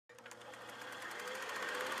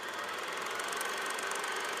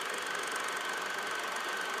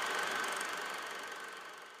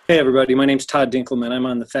Hey everybody, my name's Todd Dinkelman. I'm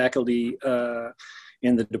on the faculty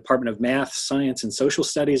in the Department of Math, Science, and Social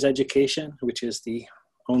Studies Education, which is the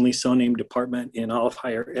only so-named department in all of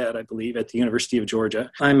higher ed, I believe, at the University of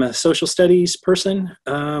Georgia. I'm a social studies person,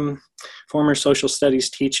 former social studies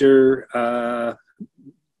teacher,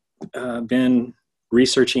 been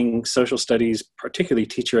researching social studies, particularly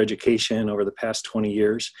teacher education, over the past 20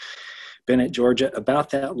 years. Been at Georgia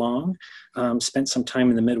about that long, spent some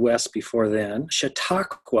time in the Midwest before then.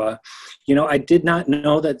 Chautauqua, I did not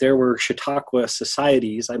know that there were Chautauqua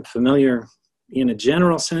societies. I'm familiar in a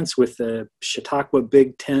general sense with the Chautauqua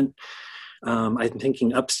Big Tent. I'm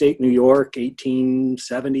thinking upstate New York,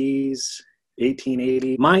 1870s,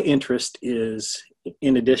 1880. My interest is,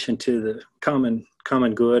 in addition to the common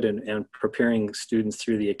good and preparing students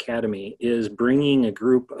through the academy, is bringing a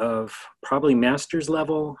group of probably master's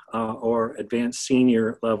level or advanced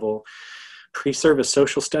senior level pre-service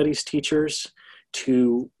social studies teachers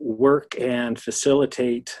to work and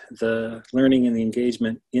facilitate the learning and the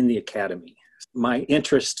engagement in the academy. My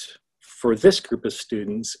interest for this group of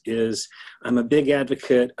students is I'm a big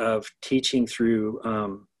advocate of teaching through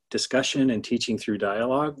discussion and teaching through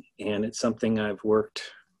dialogue, and it's something I've worked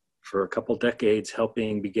for a couple decades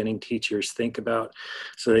helping beginning teachers think about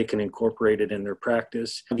so they can incorporate it in their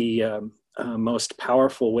practice. The most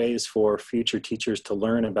powerful ways for future teachers to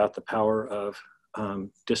learn about the power of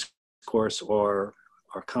discourse or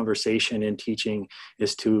conversation in teaching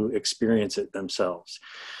is to experience it themselves.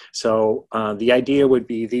 So the idea would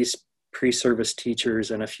be these pre-service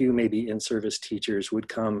teachers and a few maybe in-service teachers would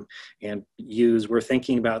come and we're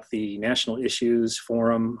thinking about the National Issues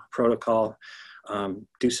Forum protocol,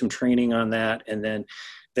 do some training on that, and then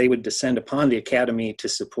they would descend upon the academy to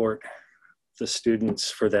support the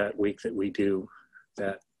students for that week that we do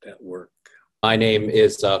that work. My name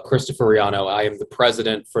is Christopher Riano. I am the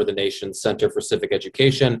president for the nation's Center for Civic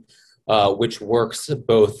Education, which works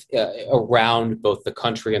both around both the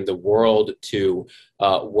country and the world to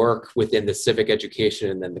work within the civic education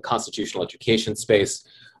and then the constitutional education space.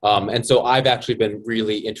 And so I've actually been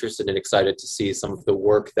really interested and excited to see some of the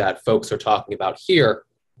work that folks are talking about here,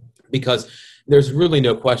 because there's really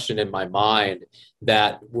no question in my mind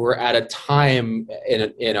that we're at a time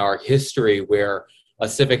in our history where a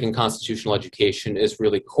civic and constitutional education is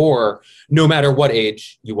really core, no matter what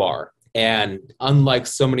age you are. And unlike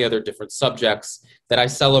so many other different subjects that I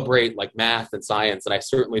celebrate, like math and science, and I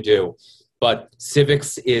certainly do, but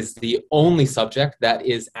civics is the only subject that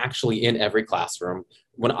is actually in every classroom.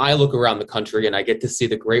 When I look around the country and I get to see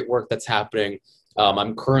the great work that's happening,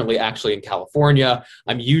 I'm currently actually in California,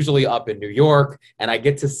 I'm usually up in New York, and I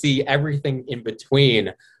get to see everything in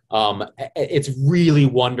between. It's really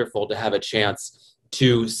wonderful to have a chance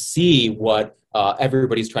to see what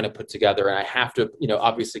everybody's trying to put together. And I have to,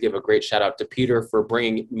 obviously give a great shout out to Peter for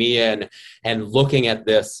bringing me in and looking at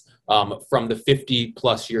this from the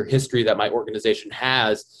 50+ year history that my organization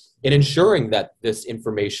has, in ensuring that this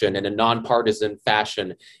information in a nonpartisan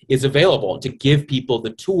fashion is available to give people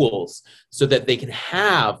the tools so that they can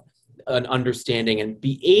have an understanding and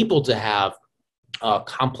be able to have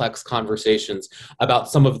complex conversations about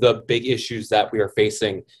some of the big issues that we are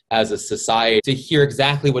facing as a society. To hear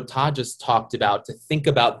exactly what Todd just talked about, to think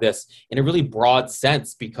about this in a really broad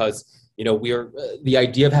sense, because we're the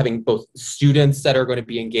idea of having both students that are going to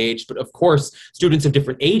be engaged, but of course, students of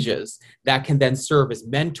different ages that can then serve as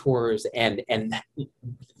mentors and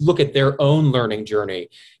look at their own learning journey.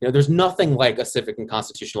 There's nothing like a civic and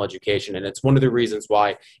constitutional education, and it's one of the reasons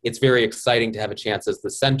why it's very exciting to have a chance as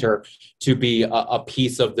the center to be a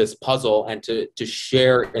piece of this puzzle and to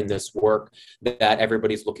share in this work that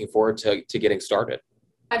everybody's looking forward to getting started.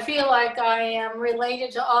 I feel like I am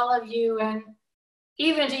related to all of you, and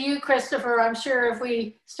even to you, Christopher. I'm sure if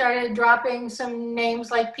we started dropping some names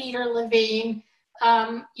like Peter Levine,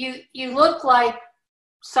 you look like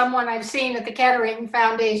someone I've seen at the Kettering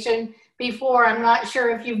Foundation before. I'm not sure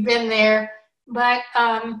if you've been there, but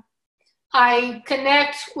I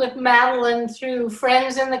connect with Madeline through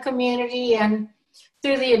friends in the community and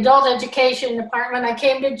through the adult education department. I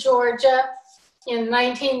came to Georgia in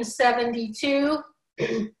 1972.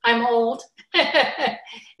 I'm old.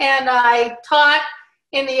 And I taught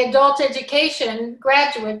in the adult education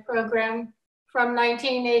graduate program from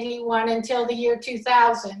 1981 until the year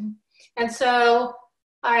 2000. And so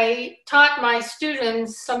I taught my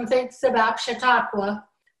students some things about Chautauqua,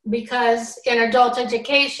 because in adult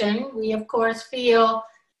education, we of course feel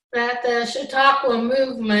that the Chautauqua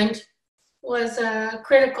movement was a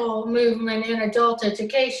critical movement in adult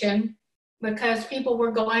education, because people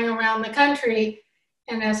were going around the country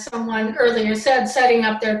and, as someone earlier said, setting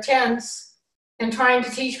up their tents and trying to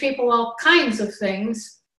teach people all kinds of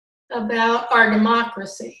things about our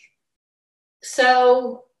democracy.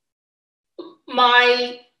 So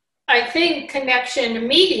my, I think, connection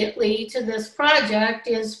immediately to this project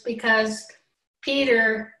is because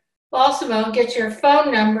Peter Balsamo gets your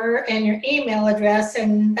phone number and your email address,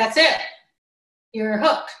 and that's it. You're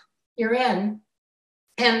hooked. You're in.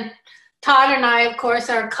 And Todd and I, of course,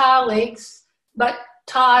 are colleagues, but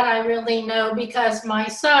Todd I really know because my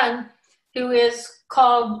son, who is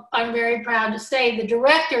called, I'm very proud to say, the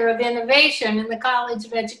Director of Innovation in the College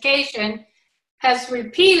of Education, has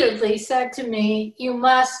repeatedly said to me, you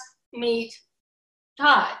must meet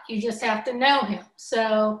Todd. You just have to know him.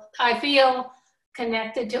 So I feel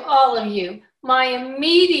connected to all of you. My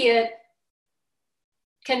immediate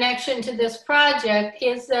connection to this project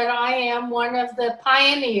is that I am one of the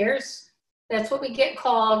pioneers, that's what we get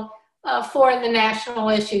called, for the National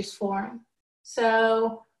Issues Forum.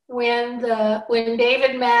 So when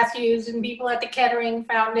David Matthews and people at the Kettering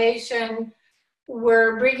Foundation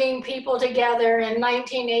were bringing people together in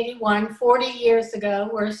 1981, 40 years ago,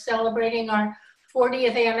 we're celebrating our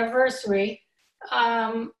 40th anniversary,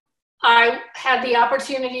 I had the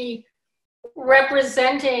opportunity,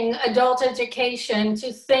 representing adult education,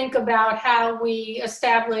 to think about how we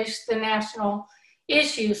established the National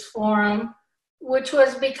Issues Forum, which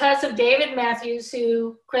was because of David Matthews,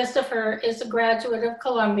 who, Christopher, is a graduate of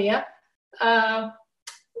Columbia,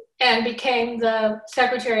 and became the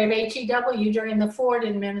Secretary of HEW during the Ford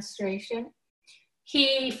administration.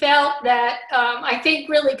 He felt that, I think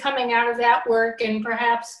really coming out of that work and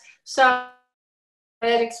perhaps some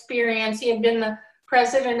experience, he had been the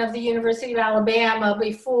president of the University of Alabama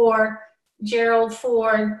before Gerald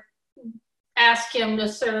Ford asked him to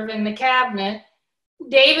serve in the cabinet.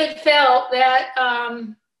 David felt that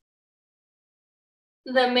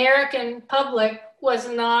the American public was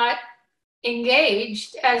not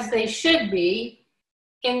engaged, as they should be,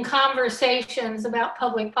 in conversations about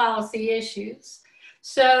public policy issues.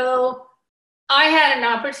 So I had an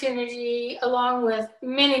opportunity, along with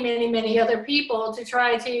many, many, many other people, to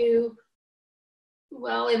try to,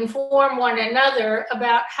 well, inform one another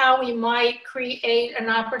about how we might create an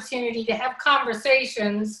opportunity to have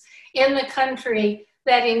conversations in the country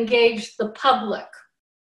that engaged the public.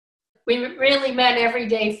 We really meant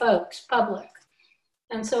everyday folks, public.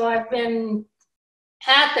 And so I've been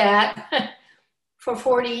at that for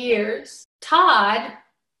 40 years. Todd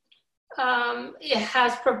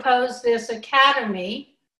has proposed this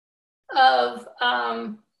academy of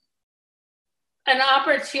an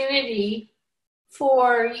opportunity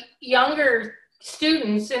for younger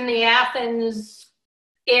students in the Athens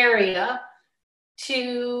area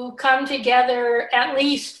to come together at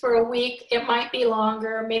least for a week. It might be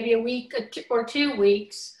longer, maybe a week or 2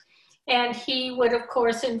 weeks. And he would, of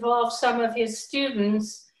course, involve some of his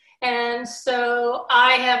students. And so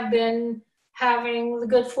I have been having the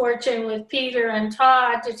good fortune with Peter and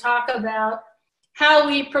Todd to talk about how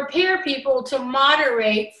we prepare people to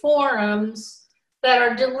moderate forums that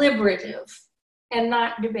are deliberative and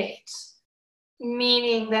not debates,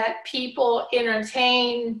 meaning that people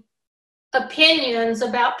entertain opinions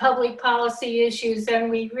about public policy issues, and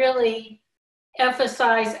we really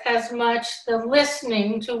emphasize as much the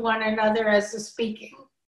listening to one another as the speaking.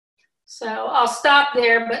 So I'll stop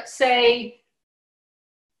there, but say,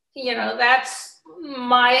 you know, that's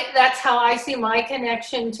how I see my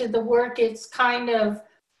connection to the work. It's kind of,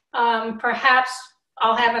 perhaps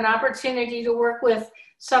I'll have an opportunity to work with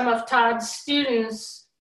some of Todd's students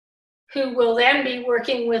who will then be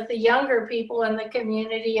working with the younger people in the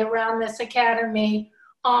community around this academy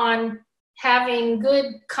on having good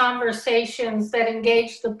conversations that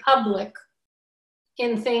engage the public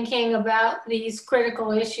in thinking about these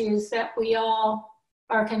critical issues that we all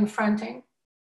are confronting.